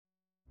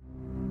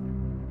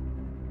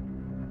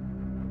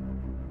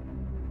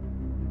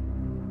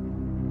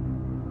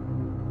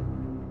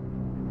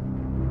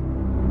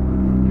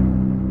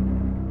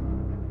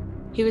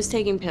He was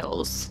taking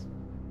pills.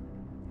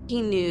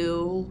 He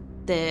knew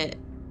that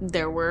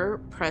there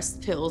were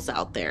pressed pills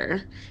out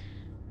there,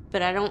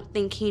 but I don't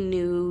think he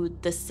knew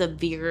the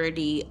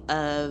severity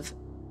of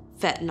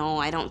fentanyl.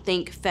 I don't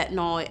think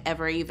fentanyl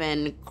ever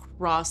even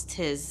crossed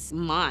his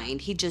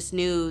mind. He just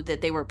knew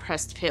that they were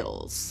pressed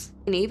pills.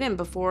 And even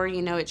before,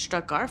 it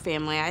struck our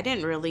family, I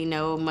didn't really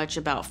know much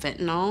about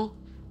fentanyl.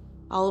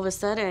 All of a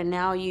sudden,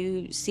 now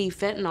you see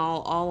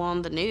fentanyl all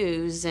on the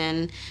news,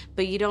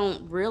 but you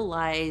don't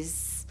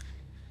realize,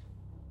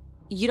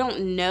 you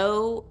don't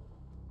know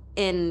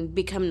and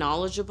become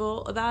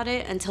knowledgeable about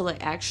it until it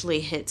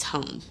actually hits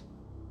home.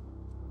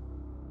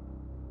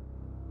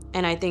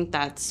 And I think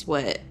that's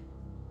what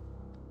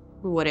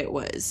it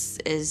was,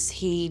 is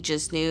he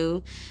just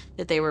knew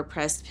that they were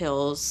pressed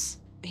pills.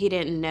 He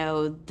didn't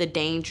know the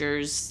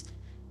dangers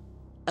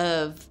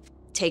of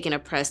taking a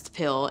pressed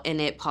pill and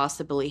it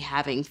possibly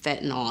having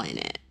fentanyl in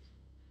it.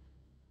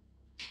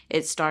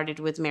 It started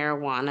with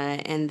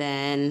marijuana, and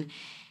then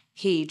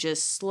he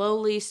just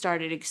slowly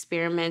started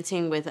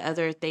experimenting with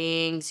other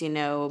things,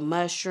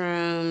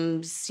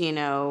 mushrooms,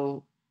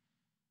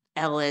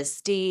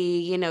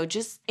 LSD,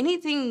 just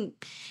anything.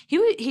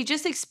 He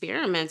just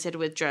experimented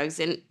with drugs,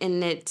 and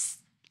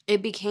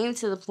it became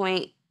to the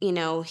point,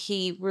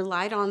 he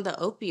relied on the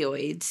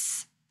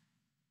opioids.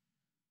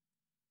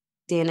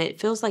 And it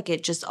feels like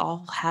it just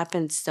all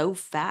happened so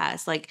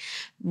fast. Like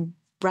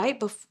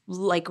right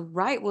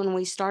when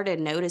we started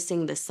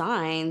noticing the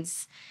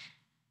signs,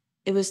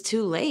 it was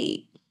too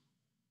late.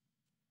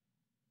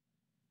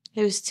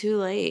 It was too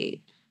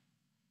late.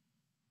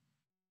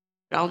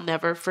 I'll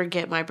never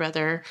forget my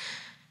brother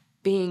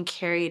being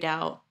carried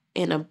out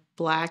in a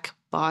black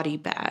body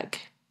bag.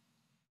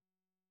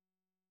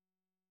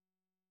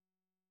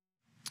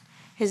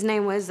 His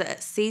name was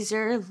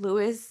Cesar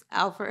Luis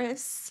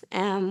Alvarez,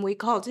 and we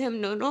called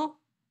him Nuno.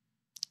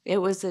 It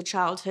was a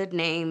childhood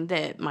name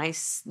that my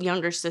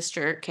younger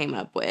sister came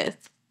up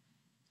with.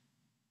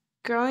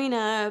 Growing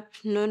up,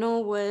 Nuno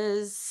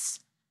was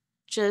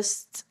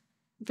just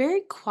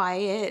very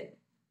quiet,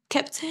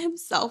 kept to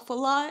himself a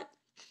lot.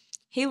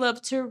 He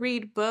loved to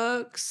read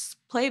books,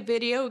 play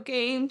video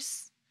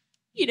games,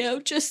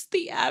 just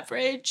the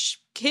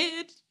average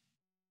kid.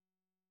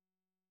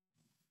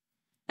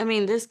 I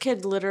mean, this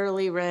kid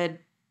literally read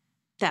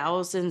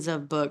thousands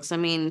of books. I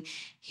mean,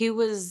 he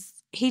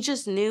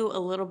just knew a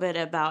little bit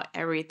about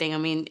everything. I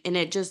mean, and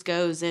it just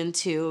goes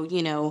into,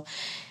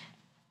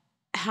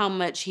 how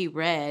much he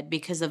read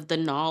because of the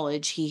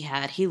knowledge he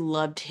had. He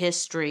loved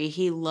history.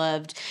 He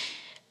loved,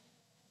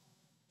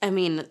 I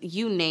mean,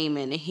 you name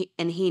it,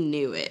 and he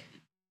knew it.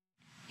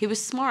 He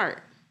was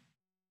smart.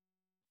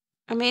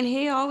 I mean,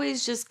 he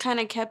always just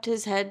kind of kept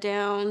his head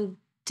down,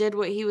 did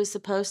what he was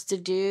supposed to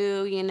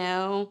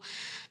do,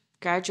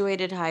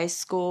 graduated high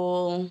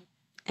school,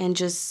 and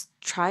just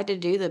tried to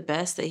do the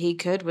best that he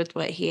could with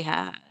what he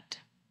had.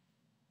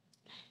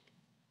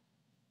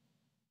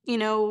 You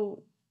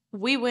know,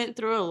 we went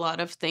through a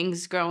lot of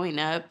things growing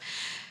up,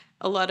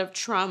 a lot of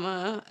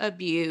trauma,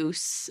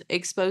 abuse,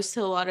 exposed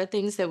to a lot of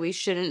things that we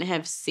shouldn't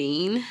have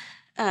seen.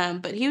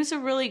 But he was a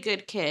really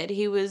good kid.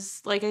 He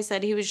was, like I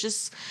said, he was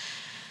just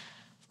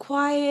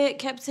quiet,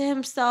 kept to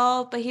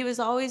himself, but he was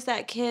always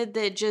that kid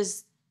that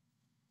just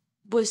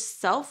was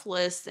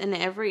selfless in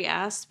every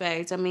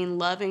aspect. I mean,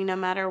 loving no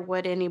matter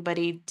what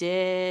anybody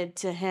did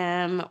to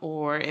him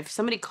or if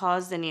somebody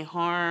caused any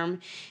harm.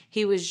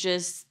 He was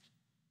just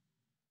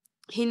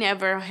he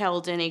never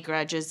held any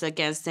grudges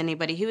against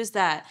anybody. He was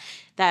that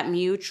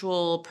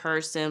mutual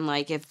person.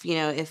 Like if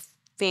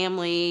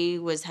family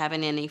was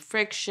having any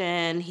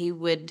friction, he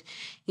would,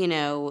 you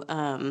know,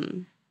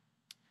 um,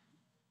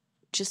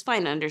 just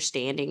find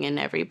understanding in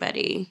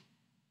everybody.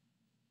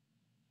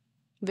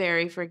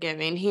 Very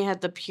forgiving. He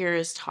had the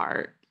purest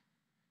heart.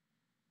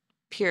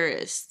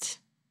 Purest.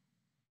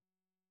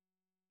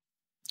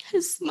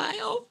 His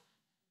smile.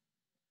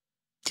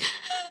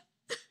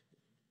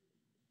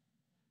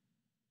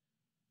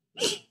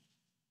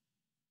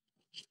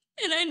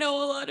 And I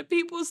know a lot of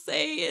people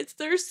say it's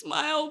their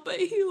smile, but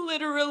he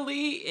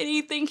literally,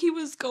 anything he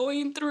was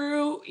going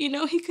through,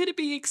 he could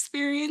be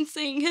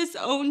experiencing his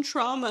own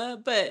trauma,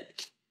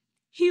 but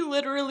he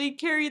literally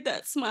carried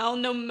that smile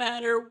no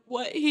matter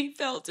what he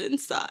felt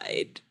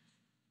inside.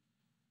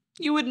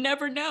 You would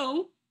never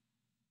know.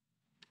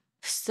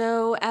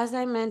 So, as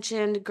I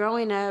mentioned,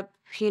 growing up,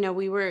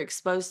 we were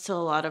exposed to a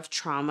lot of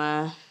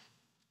trauma.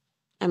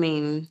 I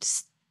mean,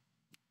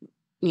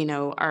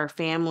 our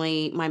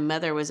family, my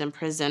mother was in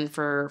prison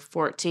for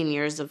 14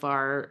 years of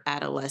our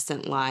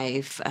adolescent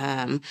life.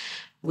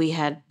 We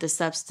had the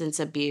substance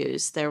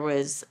abuse, there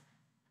was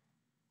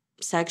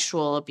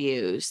sexual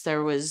abuse,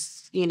 there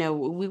was,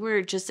 we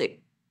were just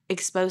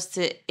exposed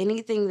to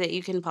anything that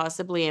you can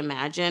possibly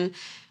imagine.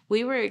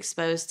 We were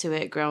exposed to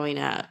it growing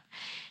up.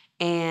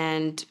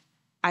 And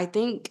I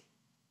think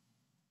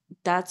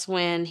that's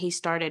when he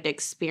started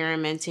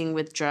experimenting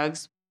with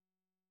drugs.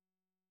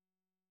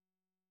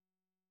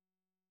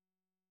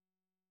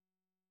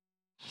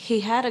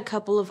 He had a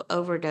couple of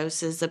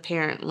overdoses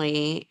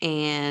apparently,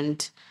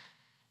 and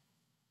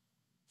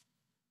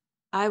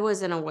I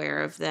wasn't aware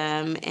of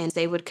them, and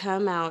they would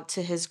come out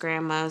to his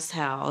grandma's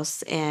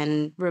house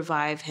and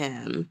revive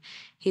him.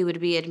 He would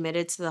be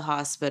admitted to the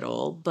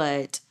hospital,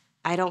 but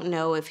I don't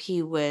know if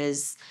he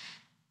was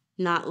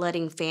not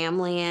letting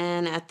family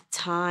in at the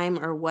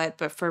time or what,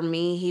 but for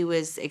me, he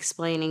was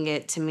explaining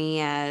it to me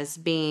as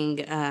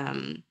being,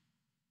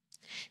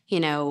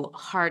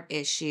 heart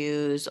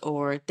issues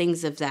or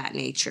things of that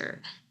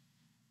nature.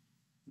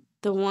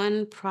 The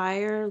one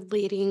prior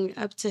leading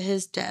up to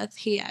his death,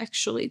 he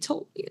actually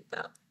told me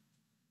about.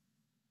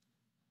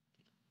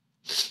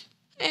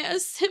 I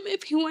asked him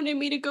if he wanted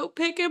me to go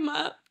pick him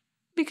up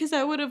because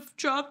I would have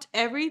dropped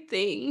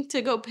everything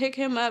to go pick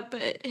him up.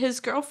 But his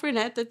girlfriend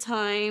at the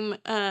time,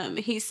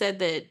 he said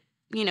that,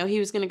 he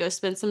was going to go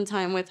spend some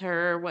time with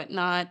her or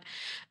whatnot.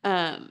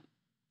 Um,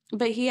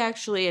 but he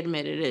actually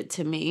admitted it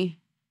to me.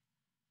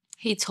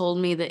 He told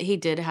me that he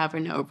did have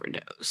an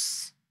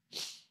overdose.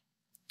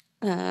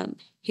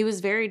 He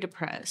was very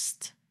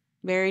depressed,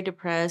 very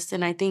depressed.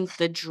 And I think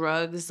the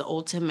drugs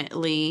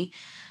ultimately,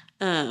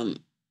 um,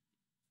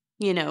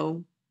 you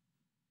know,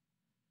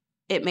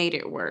 it made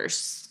it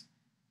worse.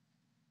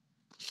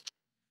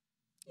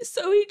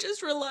 So he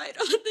just relied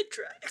on the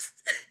drugs.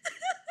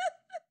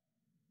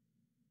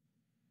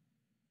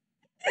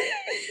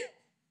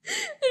 And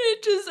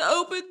it just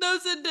opened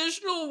those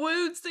additional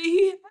wounds that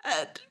he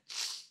had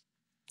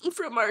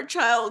from our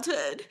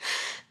childhood.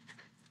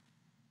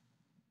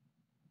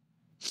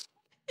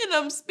 And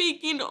I'm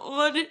speaking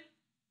on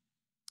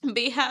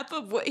behalf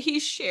of what he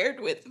shared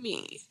with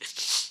me.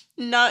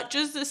 Not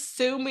just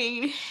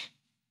assuming,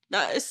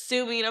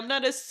 I'm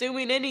not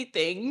assuming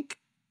anything.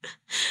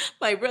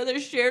 My brother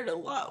shared a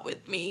lot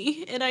with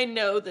me, and I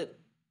know that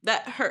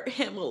that hurt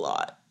him a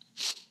lot.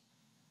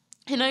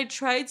 And I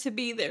tried to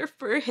be there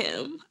for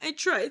him. I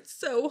tried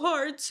so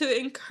hard to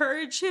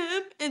encourage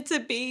him and to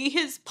be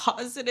his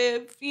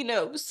positive,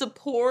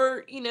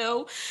 support,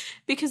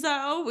 because I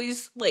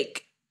always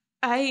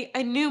I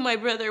knew my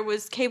brother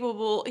was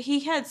capable.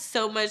 He had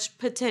so much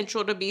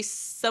potential to be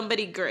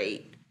somebody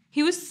great.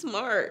 He was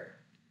smart.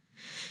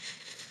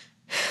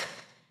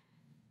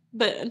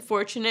 But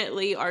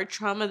unfortunately, our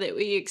trauma that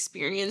we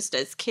experienced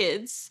as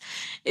kids,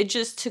 it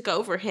just took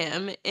over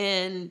him,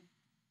 and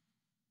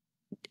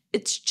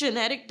it's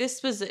genetic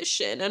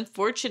disposition,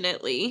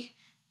 unfortunately.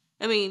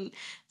 I mean,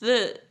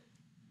 the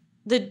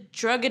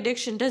drug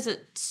addiction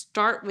doesn't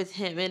start with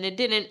him, and it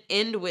didn't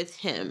end with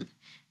him.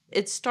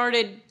 It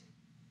started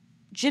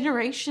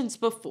generations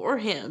before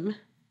him.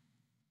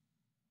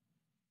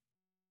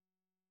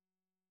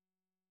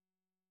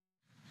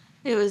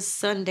 It was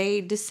Sunday,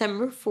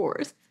 December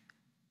 4th.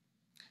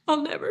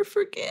 I'll never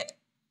forget.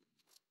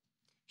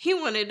 He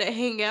wanted to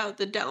hang out.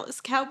 The Dallas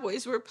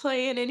Cowboys were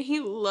playing, and he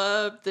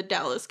loved the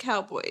Dallas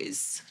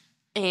Cowboys.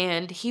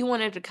 And he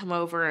wanted to come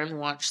over and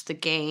watch the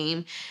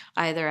game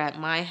either at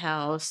my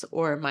house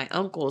or my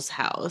uncle's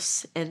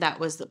house, and that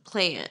was the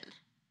plan.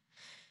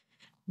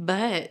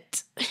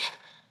 But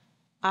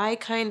I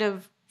kind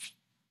of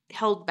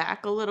held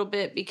back a little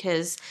bit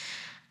because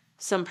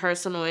some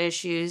personal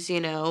issues,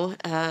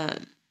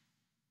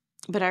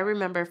 but I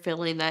remember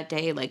feeling that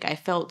day like I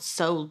felt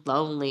so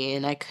lonely,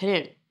 and I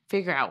couldn't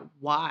figure out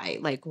why.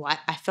 Like, why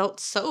I felt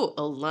so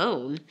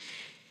alone.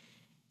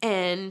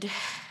 And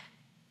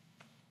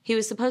he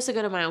was supposed to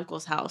go to my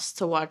uncle's house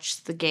to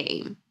watch the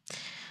game.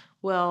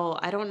 Well,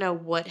 I don't know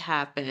what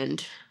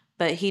happened,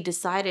 but he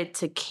decided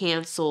to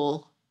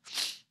cancel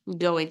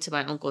going to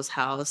my uncle's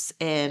house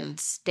and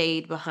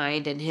stayed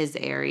behind in his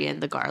area, in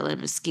the Garland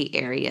Mesquite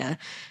area,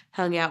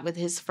 hung out with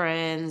his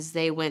friends.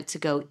 They went to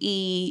go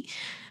eat.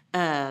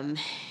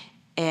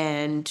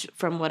 And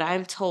from what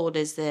I'm told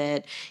is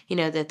that,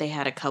 that they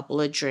had a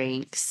couple of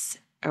drinks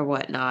or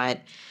whatnot.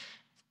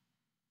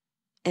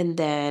 And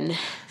then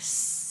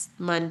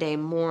Monday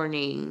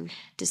morning,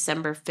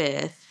 December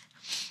 5th,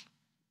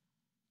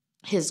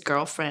 his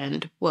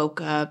girlfriend woke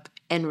up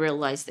and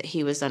realized that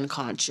he was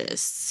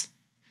unconscious.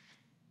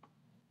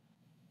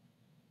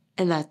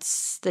 And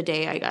that's the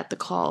day I got the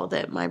call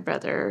that my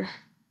brother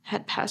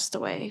had passed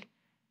away.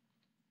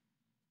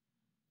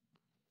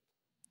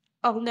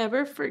 I'll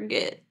never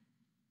forget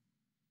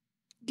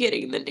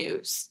getting the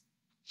news.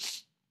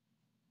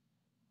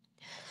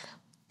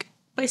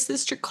 My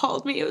sister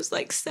called me. It was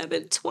like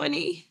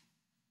 7:20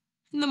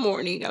 in the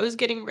morning. I was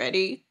getting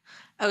ready.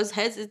 I was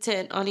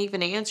hesitant on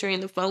even answering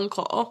the phone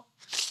call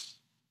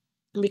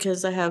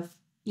because I have,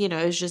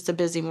 it's just a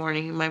busy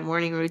morning, my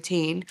morning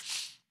routine.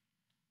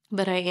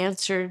 But I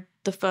answered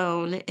the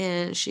phone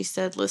and she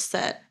said,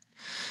 "Lisette,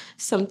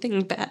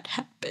 something bad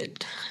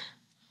happened."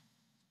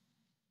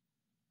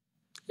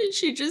 And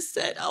she just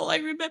said, all I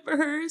remember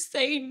her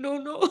saying, "No,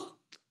 no."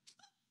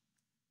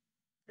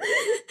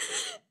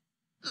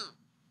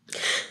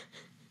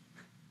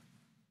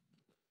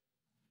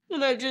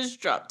 And I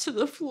just dropped to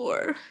the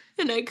floor.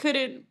 And I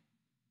couldn't,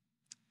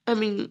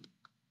 when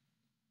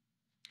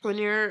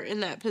you're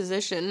in that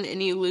position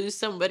and you lose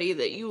somebody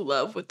that you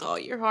love with all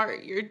your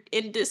heart, you're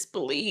in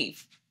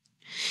disbelief.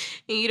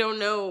 And you don't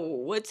know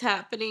what's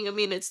happening.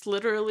 It's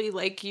literally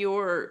like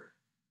you're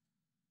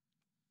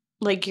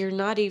Like, you're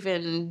not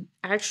even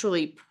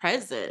actually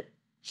present.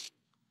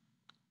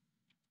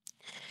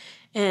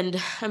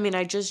 And I mean,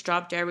 I just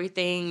dropped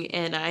everything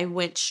and I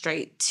went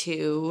straight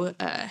to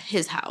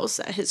his house,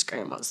 at his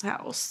grandma's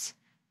house.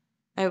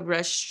 I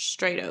rushed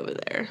straight over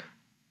there,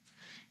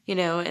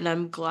 and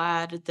I'm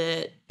glad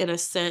that, in a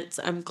sense,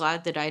 I'm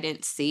glad that I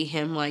didn't see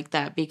him like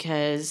that,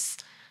 because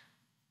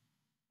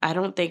I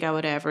don't think I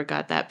would have ever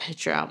got that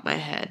picture out my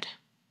head.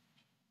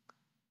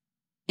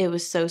 It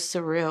was so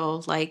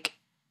surreal. Like,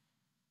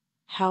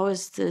 how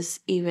is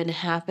this even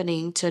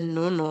happening to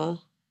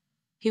Nuno?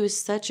 He was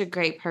such a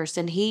great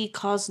person. He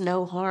caused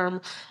no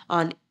harm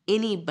on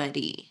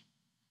anybody.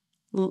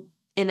 L-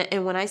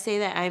 And when I say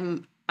that,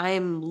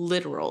 I'm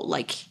literal,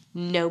 like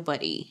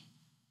nobody.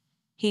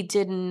 He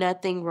did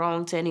nothing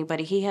wrong to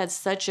anybody. He had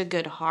such a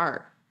good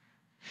heart.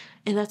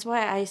 And that's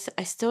why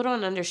I still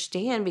don't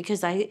understand,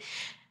 because I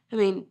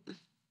mean,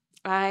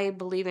 I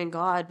believe in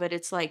God, but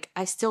it's like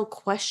I still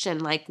question,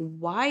 like,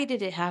 why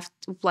did it have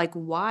to, like,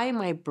 why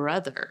my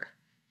brother?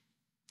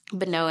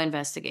 But no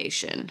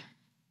investigation.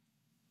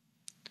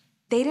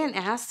 They didn't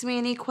ask me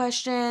any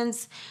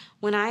questions.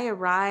 When I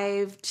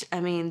arrived,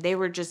 I mean, they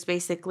were just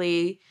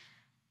basically,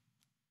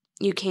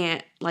 you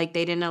can't, like,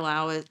 they didn't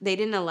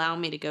allow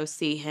me to go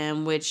see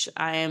him, which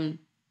I am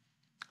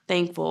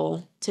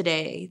thankful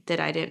today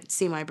that I didn't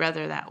see my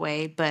brother that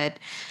way, but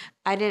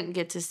I didn't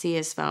get to see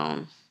his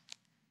phone.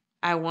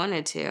 I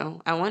wanted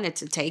to. I wanted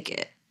to take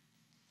it,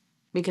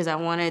 because I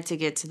wanted to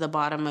get to the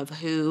bottom of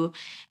who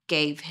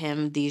gave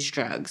him these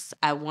drugs.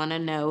 I want to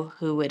know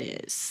who it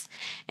is.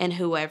 And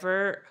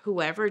whoever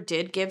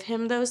did give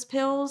him those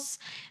pills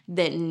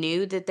that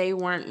knew that they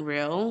weren't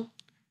real,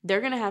 they're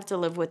going to have to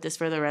live with this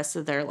for the rest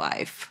of their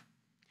life.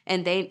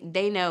 And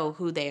they know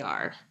who they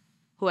are.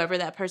 Whoever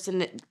that person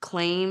that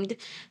claimed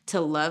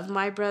to love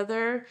my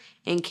brother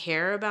and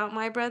care about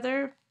my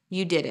brother,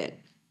 you did it.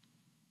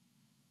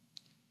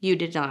 You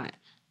did not.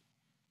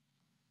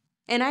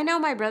 And I know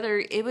my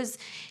brother, it was,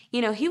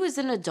 he was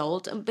an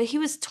adult, but he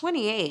was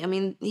 28. I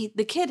mean,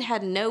 the kid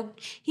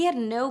he had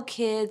no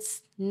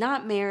kids,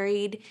 not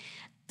married,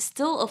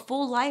 still a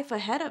full life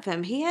ahead of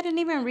him. He hadn't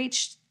even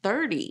reached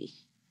 30.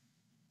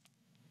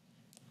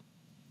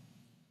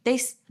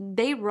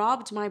 They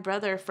robbed my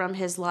brother from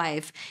his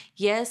life.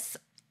 Yes,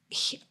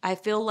 I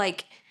feel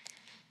like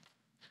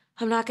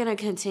I'm not going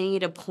to continue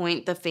to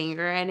point the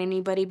finger at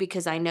anybody,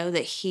 because I know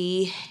that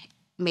he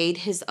made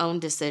his own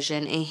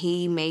decision and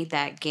he made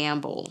that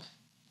gamble.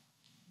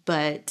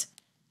 But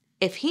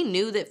if he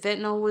knew that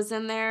fentanyl was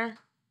in there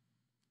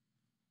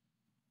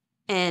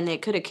and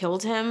it could have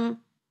killed him,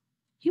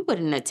 he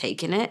wouldn't have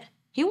taken it.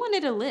 He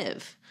wanted to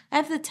live. I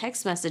have the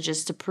text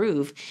messages to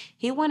prove.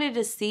 He wanted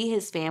to see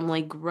his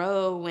family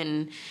grow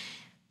and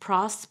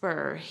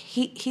prosper.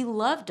 He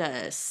loved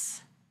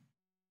us.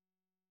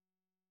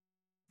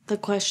 The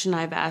question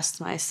I've asked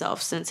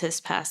myself since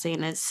his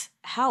passing is,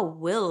 how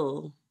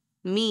will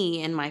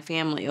me and my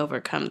family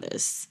overcome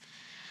this?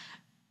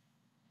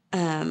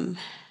 But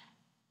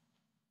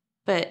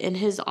in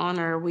his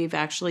honor, we've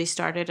actually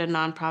started a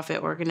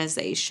nonprofit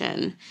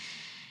organization.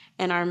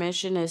 And our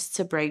mission is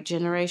to break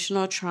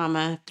generational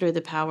trauma through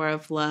the power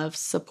of love,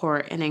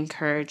 support, and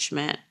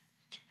encouragement,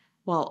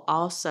 while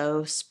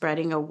also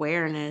spreading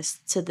awareness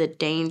to the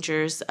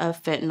dangers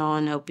of fentanyl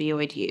and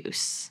opioid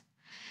use.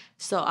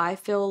 So I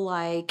feel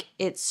like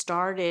it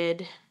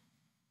started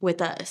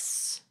with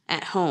us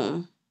at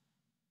home,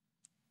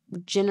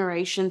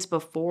 generations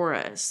before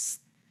us.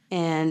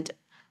 And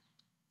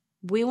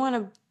we want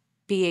to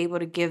be able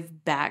to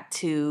give back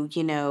to,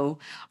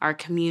 our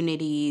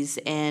communities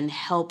and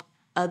help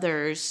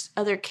other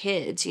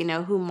kids,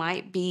 who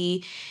might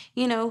be,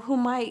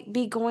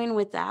 going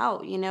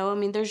without, I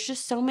mean, there's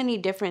just so many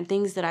different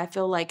things that I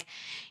feel like,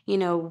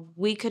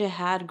 we could have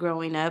had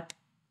growing up,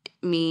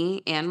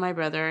 me and my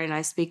brother, and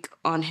I speak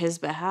on his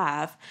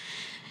behalf,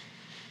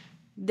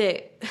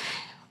 that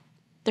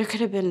there could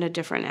have been a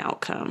different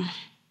outcome.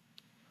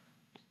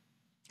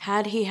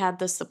 Had he had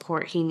the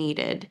support he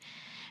needed,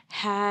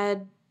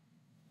 had,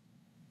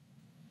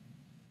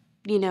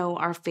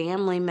 our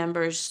family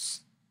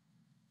members,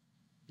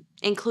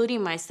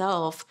 including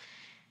myself,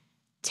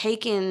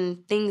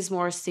 taken things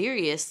more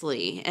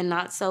seriously and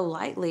not so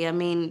lightly. I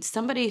mean,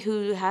 somebody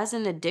who has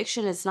an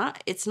addiction, it's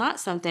not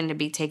something to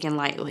be taken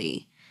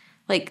lightly.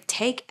 Like,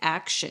 take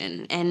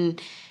action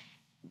and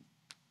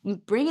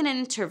bring an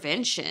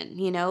intervention,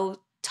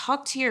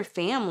 talk to your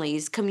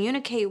families,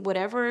 communicate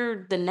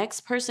whatever the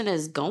next person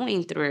is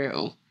going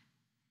through.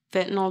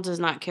 Fentanyl does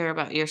not care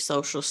about your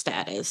social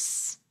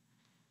status.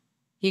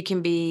 You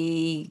can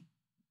be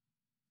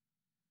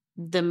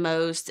the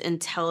most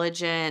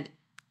intelligent,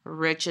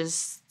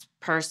 richest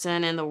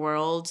person in the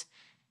world,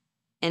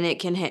 and it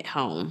can hit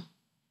home.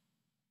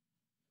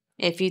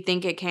 If you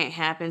think it can't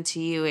happen to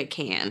you, it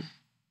can.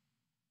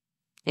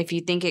 If you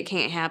think it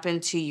can't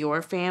happen to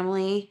your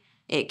family,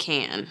 it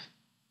can.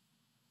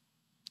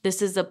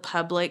 This is a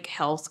public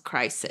health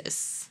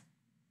crisis.